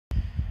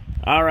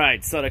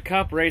Alright, so the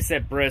Cup race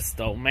at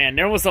Bristol. Man,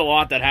 there was a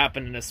lot that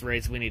happened in this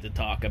race we need to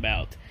talk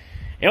about.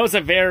 It was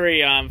a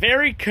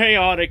very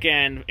chaotic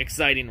and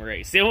exciting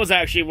race. It was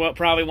actually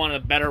probably one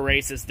of the better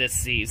races this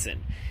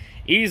season.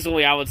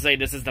 Easily, I would say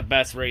this is the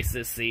best race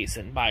this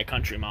season by a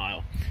country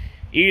mile.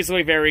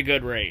 Easily very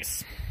good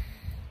race.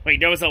 Like,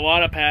 there was a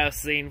lot of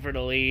passing for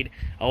the lead,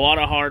 a lot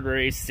of hard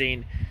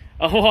racing,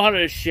 a lot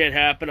of shit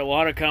happened, a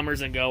lot of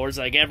comers and goers,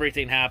 like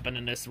everything happened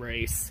in this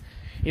race.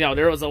 You know,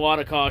 there was a lot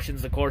of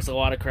cautions, of course, a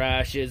lot of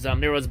crashes.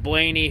 There was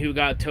Blaney who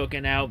got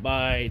taken out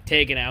by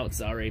Ty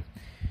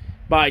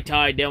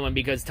Dillon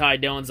because Ty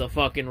Dillon's a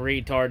fucking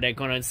retard that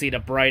couldn't see the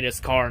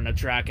brightest car on the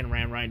track and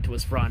ran right into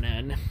his front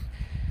end.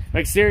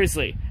 Like,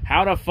 seriously,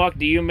 how the fuck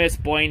do you miss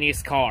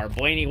Blaney's car?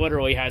 Blaney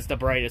literally has the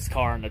brightest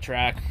car on the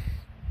track.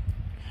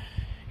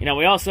 You know,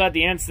 we also had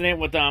the incident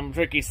with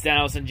Ricky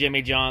Stenhouse and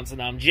Jimmy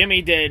Johnson.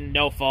 Jimmy did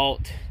no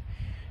fault,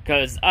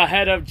 because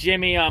ahead of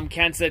Jimmy,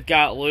 Kenseth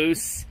got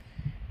loose,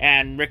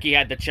 and Ricky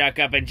had to check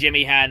up, and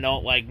Jimmy had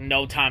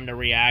no time to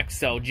react,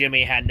 so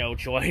Jimmy had no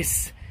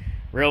choice,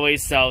 really.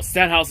 So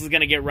Stenhouse is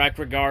going to get wrecked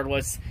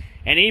regardless.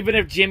 And even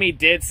if Jimmy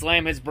did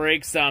slam his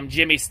brakes,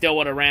 Jimmy still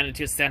would have ran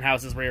into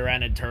Stenhouse's rear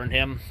end and turned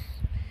him.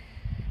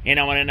 You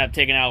know, it ended up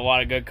taking out a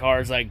lot of good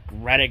cars, like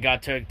Reddick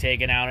got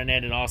taken out in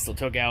it, and also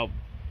took out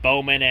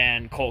Bowman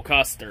and Cole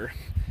Custer.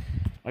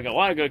 Like, a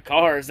lot of good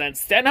cars, and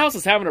Stenhouse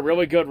is having a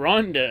really good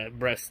run to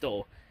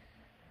Bristol.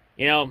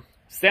 You know,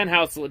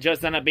 Stenhouse will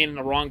just end up being in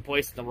the wrong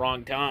place at the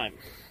wrong time.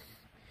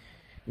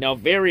 You know,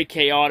 very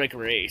chaotic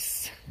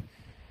race.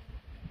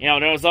 You know,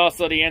 there was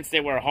also the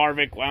incident where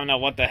Harvick, I don't know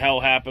what the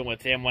hell happened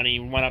with him when he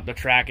went up the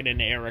track and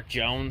into Eric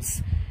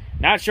Jones.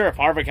 Not sure if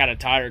Harvick had a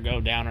tire go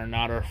down or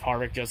not, or if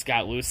Harvick just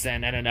got loose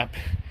and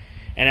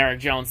Eric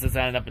Jones just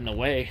ended up in the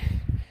way.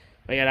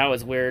 But yeah, that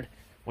was weird.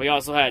 We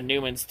also had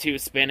Newman's 2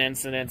 spin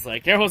incidents.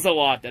 Like, there was a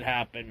lot that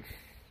happened.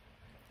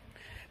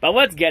 But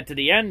let's get to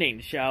the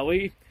ending, shall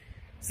we?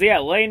 So yeah,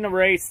 late in the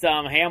race,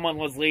 Hamlin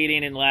was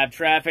leading in lap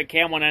traffic.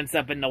 Hamlin ends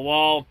up in the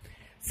wall.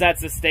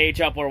 Sets the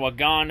stage up where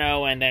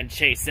Logano and then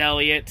Chase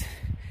Elliott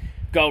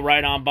go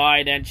right on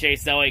by. Then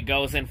Chase Elliott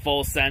goes in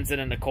full sensing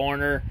in the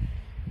corner.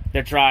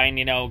 They're trying,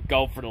 you know,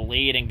 go for the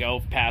lead and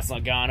go past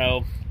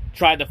Logano.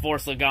 Tried to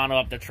force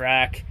Logano up the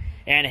track.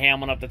 And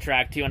Hamlin up the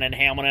track too. And then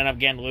Hamlin ended up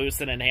getting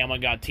loose. And then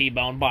Hamlin got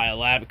T-boned by a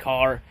lab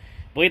car.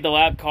 I believe the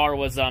lab car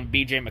was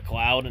B.J.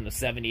 McLeod in the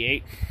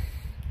 78.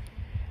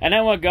 And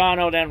then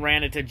Logano then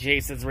ran into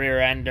Jason's rear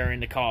end during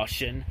the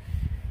caution.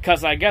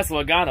 Because I guess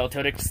Logano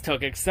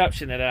took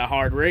exception to that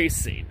hard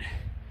racing.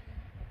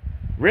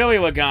 Really,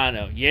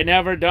 Logano? You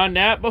never done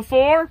that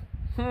before?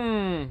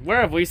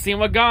 Where have we seen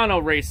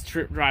Logano race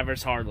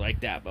drivers hard like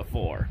that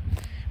before?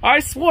 I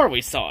swore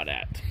we saw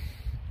that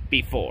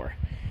before.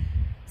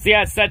 So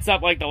yeah, it sets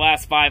up like the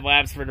last 5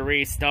 laps for the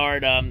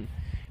restart.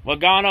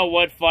 Logano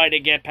would fight to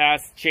get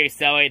past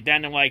Chase Elliott.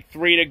 Then in like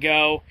 3 to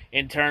go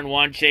in turn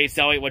 1, Chase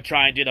Elliott would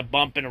try and do the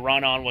bump and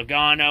run on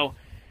Logano.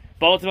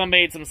 Both of them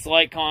made some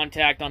slight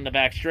contact on the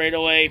back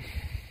straightaway.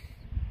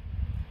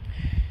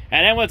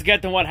 And then let's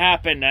get to what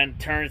happened on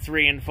turn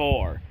 3 and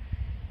 4.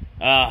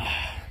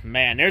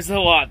 Man, there's a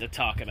lot to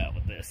talk about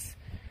with this.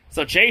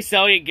 So Chase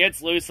Elliott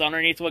gets loose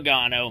underneath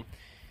Logano.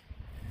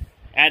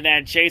 And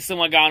then Chase and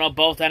Logano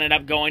both ended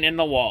up going in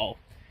the wall.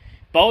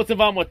 Both of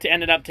them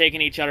ended up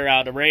taking each other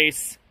out of the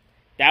race.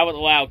 That would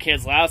allow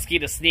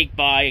Keselowski to sneak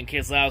by, and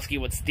Keselowski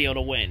would steal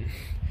the win.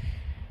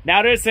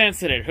 Now this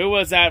incident, who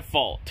was at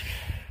fault?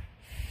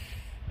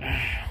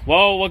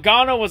 Well,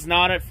 Logano was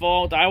not at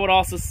fault. I would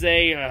also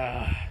say,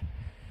 I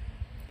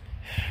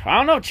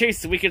don't know,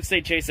 we could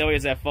say Chase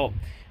Elliott's at fault.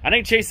 I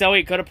think Chase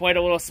Elliott could have played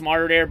a little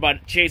smarter there,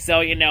 but Chase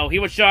Elliott, no, he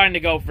was trying to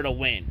go for the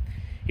win.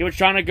 He was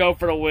trying to go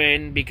for the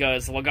win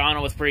because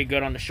Logano was pretty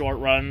good on the short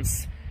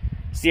runs.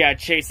 So yeah,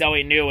 Chase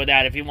Elliott knew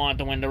that if he wanted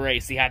to win the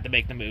race, he had to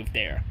make the move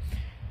there.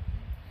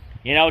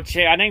 You know,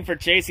 I think for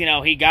Chase, you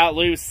know, he got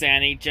loose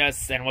and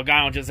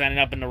Logano just ended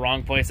up in the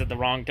wrong place at the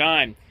wrong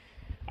time.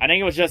 I think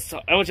it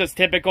was just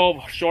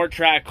typical short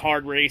track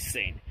hard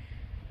racing,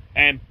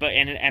 and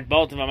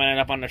both of them ended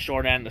up on the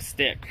short end of the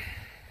stick.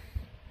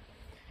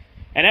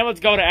 And then let's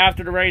go to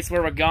after the race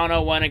where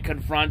Logano went and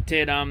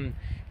confronted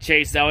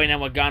Chase Elliott,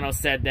 and Logano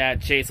said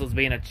that Chase was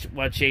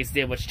what Chase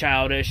did was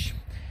childish,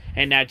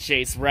 and that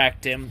Chase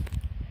wrecked him.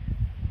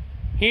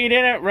 He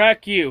didn't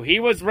wreck you. He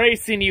was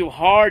racing you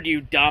hard,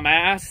 you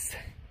dumbass.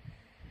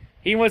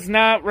 He was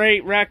not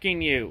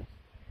wrecking you.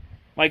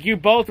 Like, you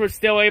both were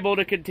still able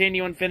to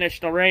continue and finish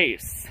the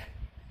race.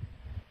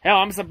 Hell,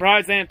 I'm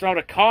surprised they didn't throw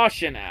the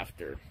caution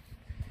after.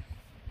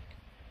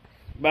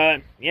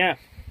 But, yeah.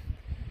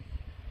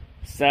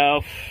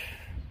 So,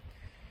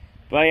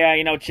 but yeah,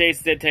 you know,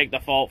 Chase did take the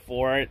fault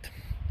for it.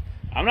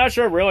 I'm not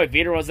sure really if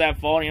either was at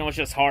fault. You know, it's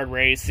just hard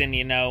racing,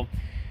 you know.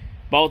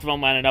 Both of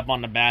them ended up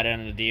on the bad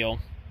end of the deal.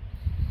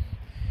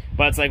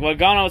 But it's like,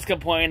 Logano was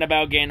complaining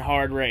about getting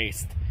hard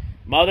raced.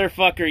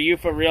 Motherfucker, you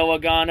for real,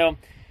 Logano?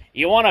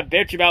 You want to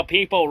bitch about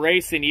people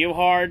racing you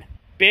hard?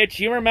 Bitch,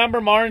 you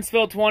remember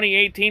Martinsville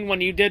 2018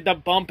 when you did the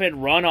bump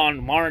and run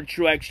on Martin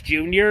Truex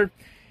Jr.?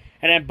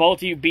 and then both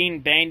of you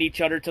banged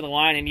each other to the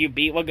line, and you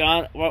beat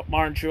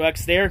Martin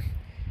Truex there.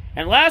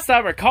 And last I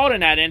recalled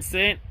in that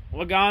incident,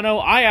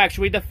 Logano, I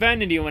actually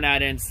defended you in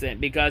that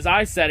incident, because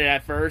I said it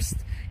at first,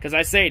 because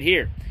I say it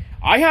here.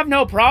 I have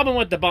no problem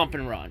with the bump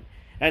and run.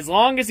 As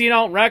long as you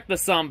don't wreck the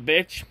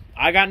sumbitch,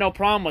 I got no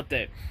problem with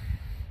it.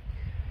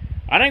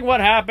 I think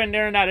what happened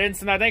during that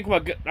incident,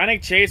 I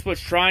think Chase was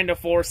trying to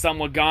force some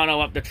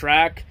Logano up the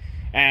track,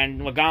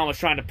 and Logano was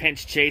trying to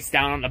pinch Chase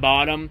down on the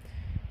bottom,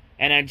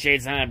 and then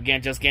Chase ended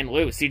up just getting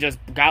loose. He just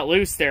got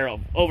loose there,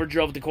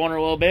 overdrove the corner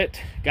a little bit,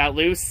 got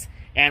loose,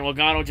 and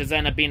Logano just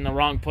ended up being in the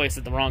wrong place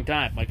at the wrong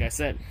time, like I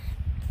said.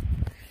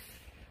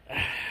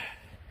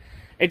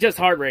 It's just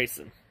hard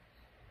racing.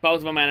 Both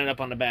of them ended up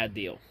on a bad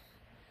deal.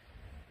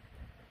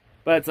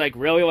 But it's like,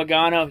 really,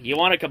 Logano? You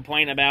want to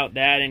complain about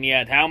that, and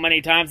yet, how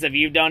many times have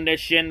you done this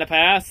shit in the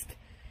past?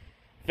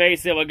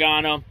 Face it,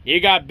 Logano.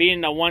 You got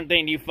beaten the one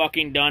thing you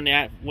fucking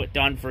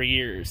done for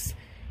years.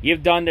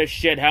 You've done this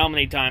shit how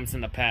many times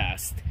in the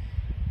past?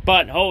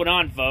 But, hold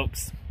on,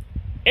 folks.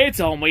 It's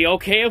only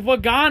okay if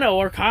Logano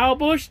or Kyle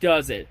Busch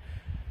does it.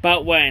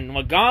 But when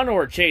Logano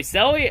or Chase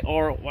Elliott,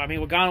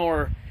 Logano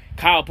or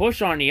Kyle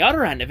Busch are on the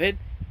other end of it,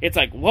 it's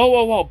like, whoa,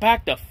 whoa, whoa,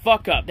 back the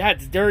fuck up.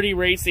 That's dirty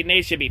racing.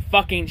 They should be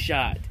fucking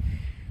shot.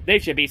 They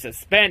should be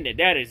suspended.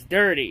 That is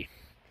dirty.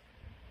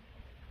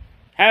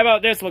 How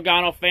about this,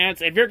 Logano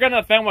fans? If you're going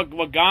to defend what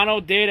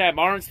Logano did at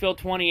Martinsville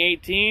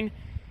 2018,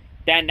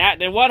 then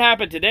what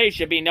happened today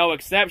should be no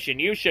exception.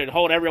 You should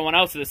hold everyone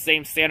else to the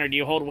same standard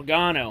you hold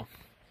Logano.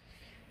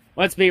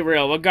 Let's be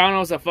real.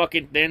 Logano's a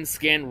fucking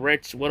thin-skinned,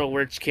 little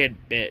rich kid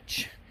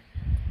bitch.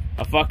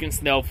 A fucking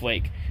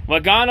snowflake.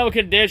 Logano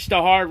can dish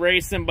the hard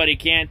racing, but he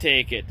can't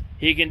take it.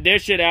 He can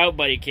dish it out,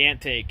 but he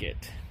can't take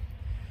it.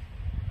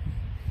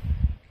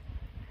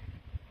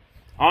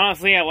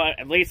 Honestly,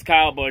 at least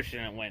Kyle Busch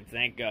didn't win,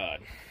 thank God.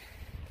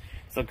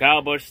 So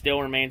Kyle Busch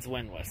still remains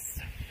winless.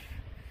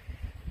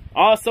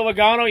 Also,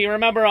 Logano, you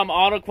remember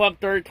Auto Club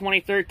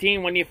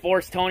 2013 when you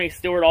forced Tony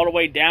Stewart all the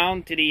way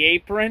down to the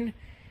apron?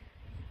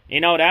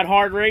 You know, that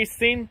hard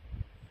racing?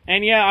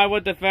 And yeah, I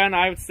would defend,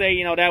 I would say,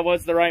 you know, that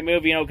was the right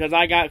move, you know,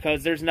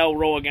 because there's no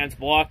rule against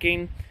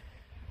blocking.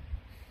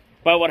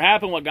 But what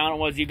happened, Logano,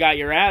 was you got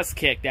your ass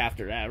kicked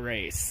after that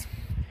race.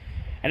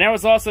 And there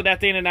was also that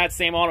thing in that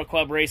same Auto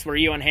Club race where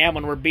you and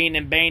Hamlin were beating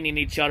and banging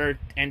each other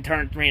in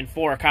turn 3 and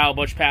 4. Kyle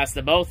Busch passed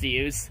the both of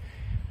yous.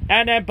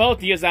 And then both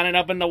of yous ended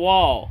up in the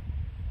wall.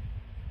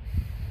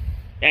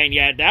 And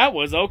yet that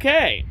was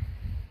okay.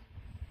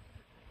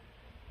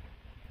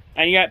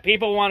 And yet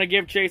people want to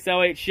give Chase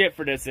Elliott shit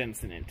for this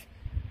incident.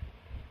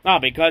 Oh,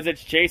 because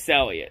it's Chase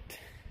Elliott.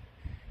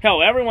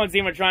 Hell, everyone's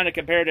even trying to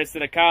compare this to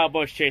the Kyle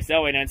Busch-Chase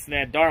Elliott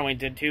incident at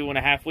Darlington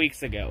 2.5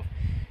 weeks ago.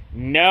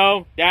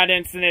 No, that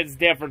incident is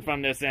different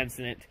from this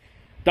incident.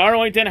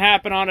 Darlington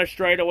happened on a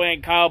straightaway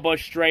and Kyle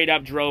Busch straight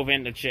up drove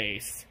into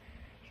Chase.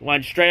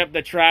 Went straight up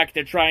the track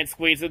to try and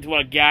squeeze into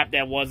a gap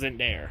that wasn't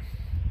there.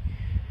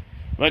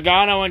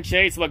 Logano and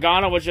Chase,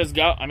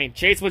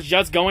 Chase was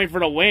just going for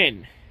the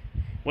win.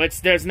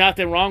 Which, there's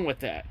nothing wrong with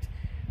that.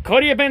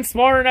 Could he have been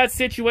smarter in that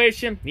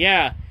situation?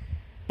 Yeah.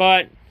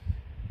 But,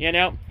 you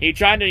know, he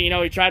tried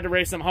to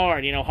race him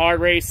hard, hard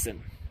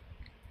racing.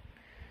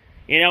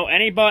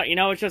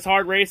 It's just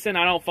hard racing.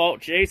 I don't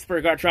fault Chase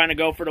for trying to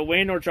go for the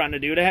win or trying to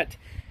do that.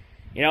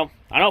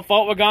 I don't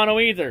fault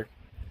Logano either.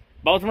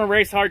 Both of them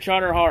race hard,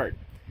 charter hard.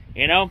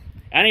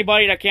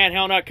 Anybody that can't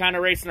handle that kind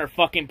of racing are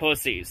fucking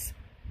pussies.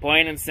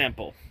 Plain and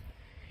simple.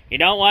 You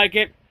don't like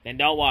it, then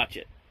don't watch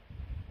it.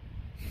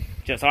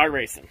 Just hard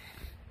racing.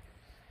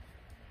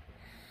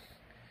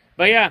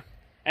 But yeah,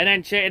 and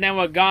then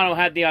Logano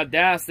had the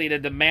audacity to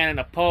demand an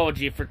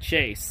apology for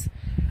Chase.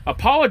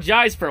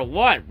 Apologize for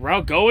what,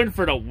 bro? Going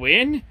for the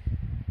win?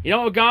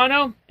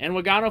 Logano and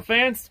Logano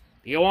fans,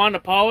 you want an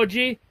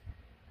apology?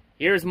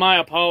 Here's my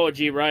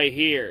apology right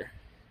here.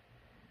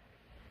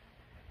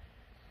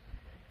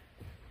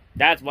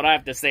 That's what I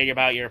have to say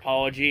about your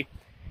apology.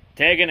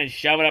 Take it and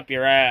shove it up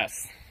your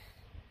ass.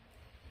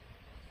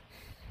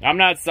 I'm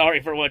not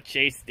sorry for what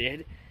Chase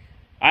did.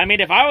 I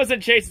mean, if I was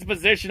in Chase's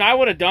position, I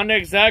would have done the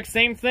exact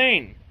same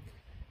thing.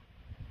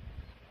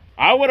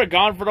 I would have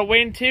gone for the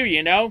win too,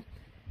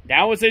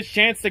 That was his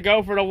chance to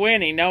go for the win.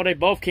 They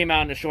both came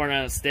out in the short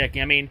end of the stick.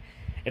 I mean,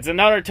 it's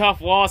another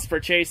tough loss for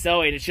Chase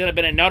Elliott. It should have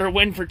been another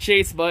win for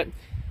Chase, but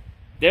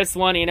this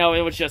one,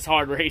 it was just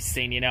hard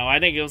racing, I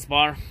think it was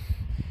more,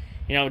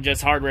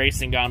 just hard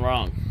racing gone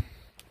wrong.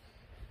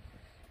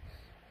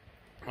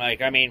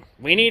 Like, I mean,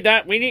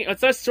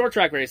 it's just short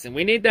track racing.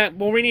 We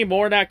need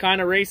more of that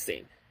kind of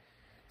racing.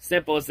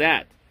 Simple as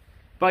that.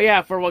 But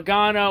yeah, for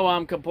Logano,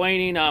 I'm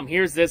complaining.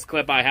 Here's this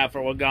clip I have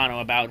for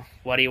Logano about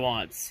what he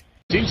wants.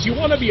 Since you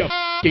want to be a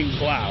f***ing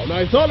clown,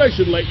 I thought I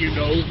should let you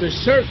know the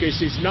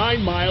circus is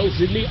 9 miles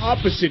in the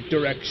opposite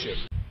direction.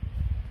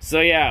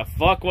 So yeah,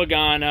 fuck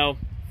Logano,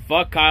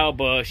 fuck Kyle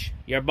Busch,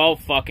 you're both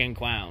fucking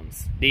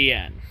clowns. The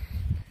end.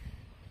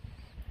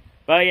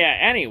 But yeah,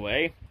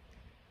 anyway,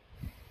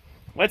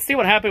 let's see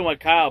what happened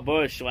with Kyle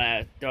Busch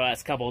the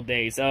last couple of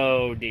days.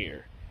 Oh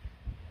dear.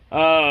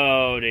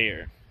 Oh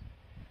dear.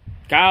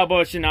 Kyle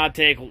Busch should not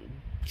take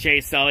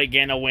Chase Elliott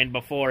getting a win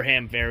before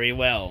him very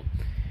well.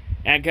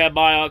 And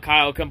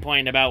Kyle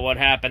complained about what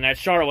happened at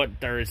Charlotte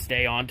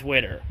Thursday on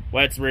Twitter.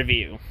 Let's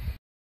review.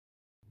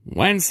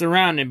 When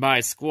surrounded by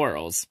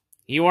squirrels,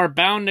 you are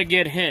bound to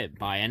get hit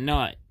by a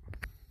nut.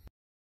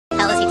 What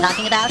the hell is he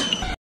talking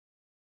about?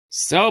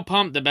 So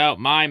pumped about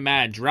my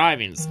mad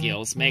driving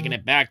skills, making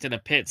it back to the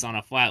pits on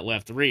a flat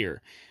left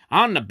rear.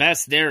 I'm the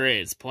best there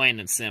is, plain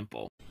and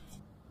simple.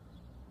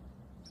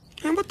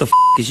 Man, what the f***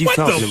 is you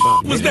talking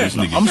about? What's that?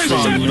 I'm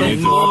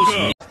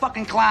sorry,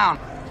 Fucking clown.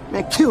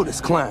 man, kill this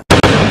clown.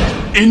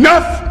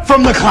 Enough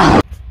from the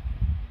clown!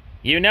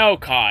 You know,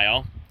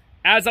 Kyle,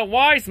 as a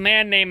wise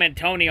man named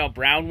Antonio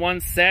Brown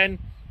once said,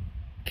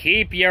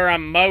 keep your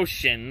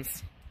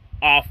emotions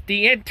off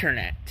the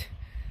internet.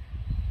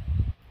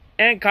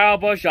 And Kyle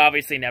Busch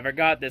obviously never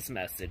got this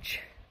message.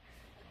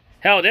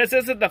 Hell, this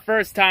isn't the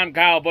first time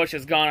Kyle Busch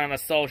has gone on a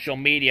social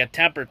media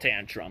temper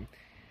tantrum,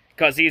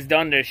 because he's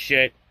done this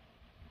shit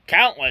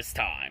countless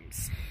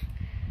times.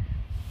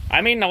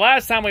 I mean, the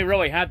last time we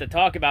really had to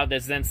talk about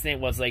this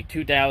incident was like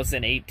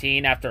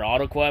 2018 after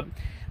Auto Club,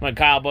 when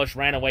Kyle Busch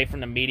ran away from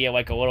the media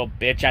like a little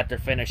bitch after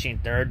finishing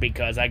third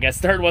because I guess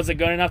third wasn't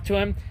good enough to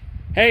him.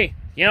 Hey,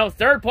 you know,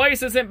 third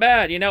place isn't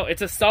bad. You know,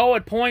 it's a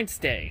solid points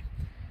day.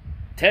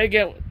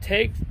 At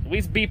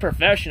least be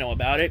professional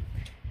about it.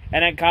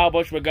 And then Kyle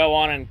Busch would go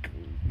on and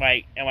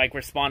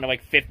respond to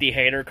like 50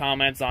 hater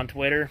comments on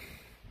Twitter.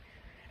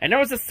 And there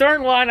was a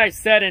certain line I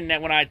said in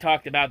that when I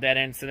talked about that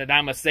incident.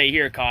 I'm gonna say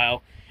here,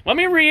 Kyle. Let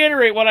me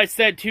reiterate what I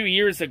said 2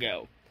 years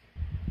ago.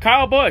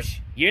 Kyle Busch,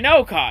 you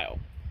know, Kyle,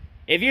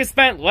 if you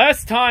spent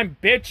less time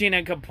bitching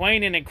and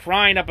complaining and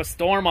crying up a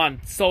storm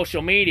on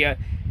social media,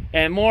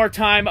 and more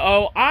time,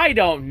 I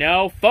don't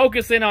know,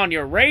 focusing on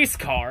your race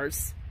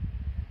cars,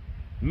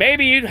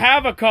 maybe you'd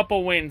have a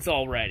couple wins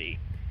already.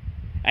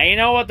 And you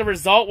know what the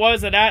result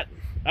was of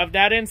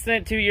that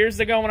incident 2 years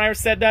ago when I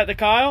said that to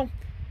Kyle?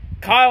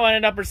 Kyle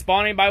ended up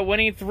responding by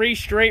winning 3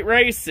 straight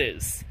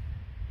races.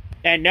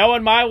 And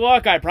knowing my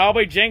luck, I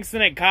probably jinxed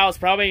it, and Kyle's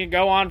probably going to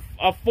go on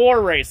a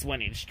 4-race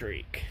winning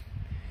streak.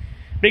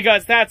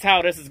 Because that's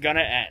how this is going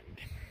to end.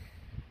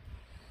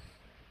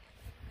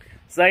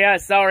 So yeah,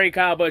 sorry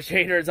Kyle Busch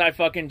haters, I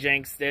fucking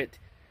jinxed it.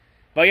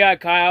 But yeah,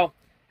 Kyle,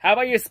 how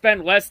about you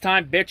spend less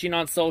time bitching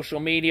on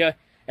social media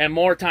and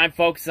more time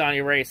focusing on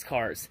your race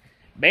cars?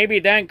 Maybe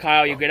then,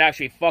 Kyle, you could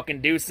actually fucking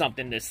do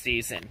something this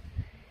season.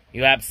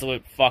 You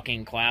absolute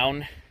fucking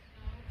clown.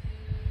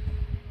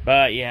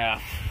 But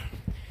yeah,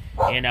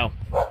 you know.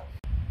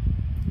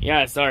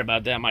 Yeah, sorry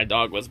about that. My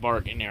dog was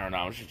barking there and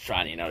I was just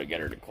trying, to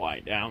get her to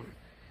quiet down.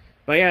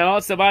 But yeah,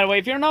 also, by the way,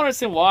 if you're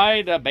noticing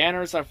why the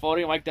banners are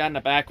floating like that in the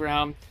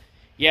background,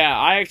 yeah,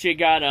 I actually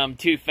got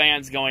 2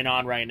 fans going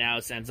on right now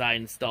since I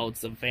installed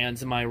some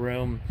fans in my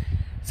room.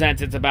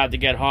 Since it's about to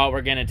get hot,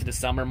 we're getting into the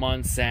summer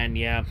months, and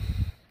yeah,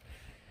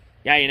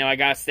 I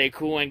gotta stay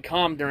cool and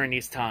calm during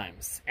these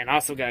times. And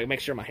also gotta make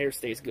sure my hair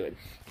stays good.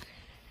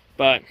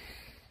 But,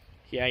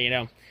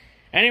 yeah,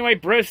 Anyway,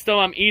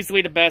 Bristol,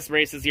 easily the best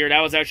race this year.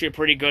 That was actually a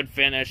pretty good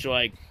finish.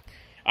 Like,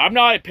 I'm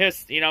not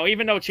pissed,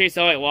 even though Chase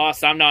Elliott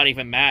lost, I'm not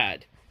even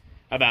mad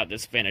about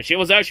this finish. It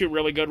was actually a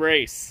really good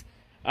race.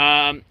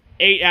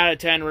 8 out of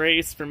 10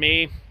 race for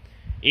me.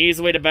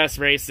 Easily the best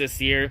race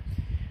this year.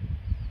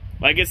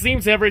 Like, it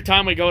seems every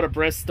time we go to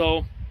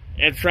Bristol,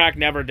 the track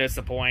never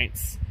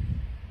disappoints.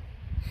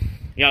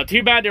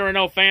 Too bad there were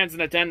no fans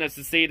in attendance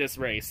to see this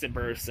race in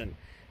person.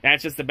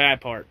 That's just the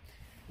bad part.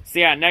 So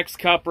yeah, next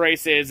Cup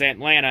race is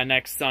Atlanta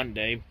next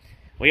Sunday.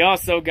 We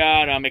also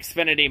got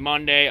Xfinity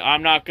Monday.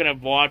 I'm not going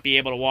to be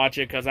able to watch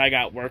it because I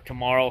got work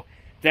tomorrow.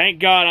 Thank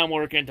God I'm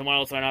working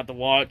tomorrow so I don't have to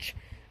watch.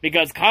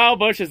 Because Kyle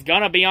Busch is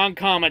going to be on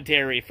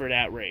commentary for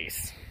that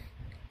race.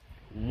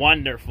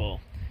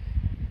 Wonderful.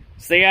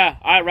 So yeah,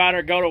 I'd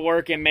rather go to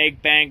work and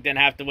make bank than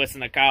have to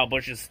listen to Kyle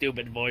Busch's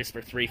stupid voice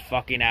for 3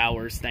 fucking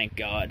hours, thank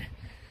God.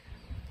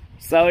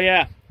 So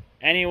yeah,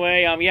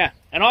 anyway, yeah.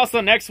 And also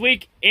next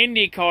week,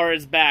 IndyCar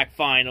is back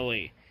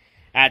finally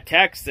at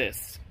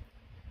Texas.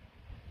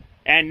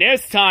 And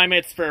this time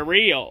it's for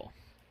real.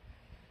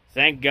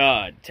 Thank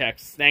God,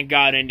 Thank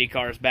God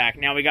IndyCar is back.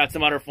 Now we got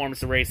some other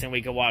forms of racing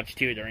we can watch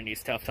too during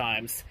these tough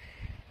times.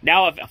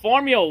 Now if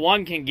Formula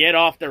 1 can get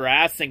off their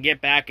ass and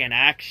get back in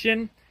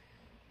action,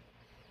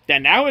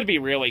 then that would be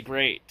really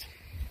great.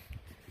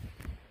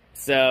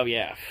 So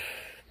yeah.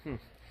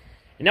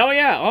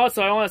 Yeah,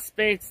 also I want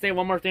to say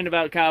one more thing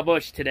about Kyle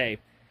Busch today.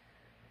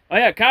 Oh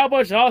yeah, Kyle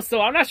Busch also,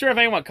 I'm not sure if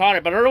anyone caught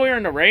it, but earlier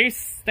in the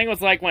race, I think it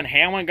was like when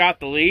Hamlin got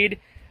the lead,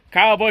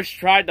 Kyle Busch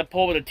tried to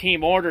pull the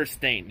team orders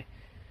thing.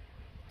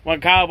 When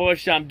Kyle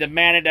Busch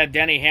demanded that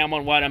Denny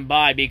Hamlin let him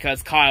by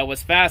because Kyle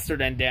was faster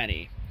than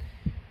Denny.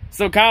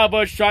 So Kyle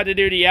Busch tried to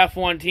do the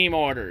F1 team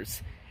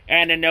orders.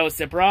 And to no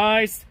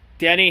surprise,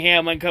 Denny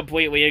Hamlin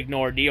completely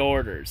ignored the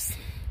orders.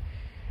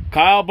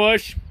 Kyle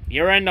Busch,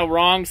 you're in the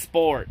wrong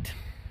sport.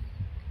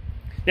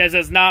 This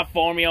is not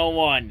Formula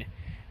 1.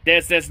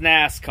 This is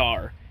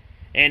NASCAR.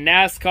 In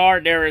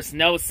NASCAR, there is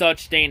no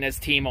such thing as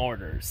team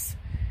orders.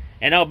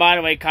 And oh, by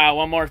the way, Kyle,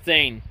 one more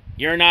thing.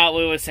 You're not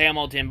Lewis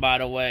Hamilton, by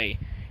the way.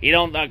 You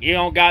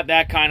don't got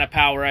that kind of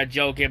power at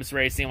Joe Gibbs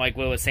Racing like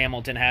Lewis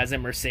Hamilton has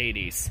in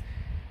Mercedes.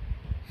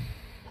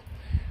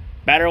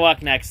 Better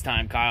luck next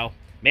time, Kyle.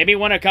 Maybe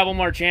win a couple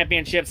more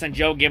championships and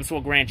Joe Gibbs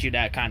will grant you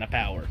that kind of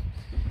power.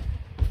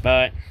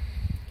 But,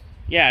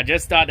 yeah,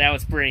 just thought that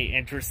was pretty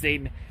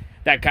interesting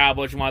that Kyle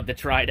Busch wanted to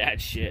try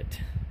that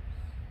shit.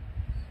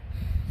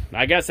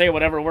 I guess, hey,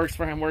 whatever works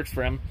for him, works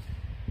for him.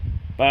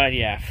 But,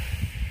 yeah.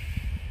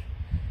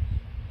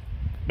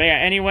 But, yeah,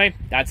 anyway,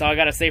 that's all I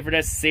got to say for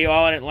this. See you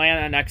all in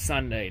Atlanta next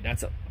Sunday.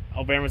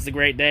 Hope everyone's a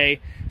great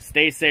day.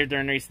 Stay safe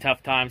during these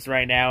tough times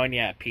right now. And,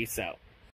 yeah, peace out.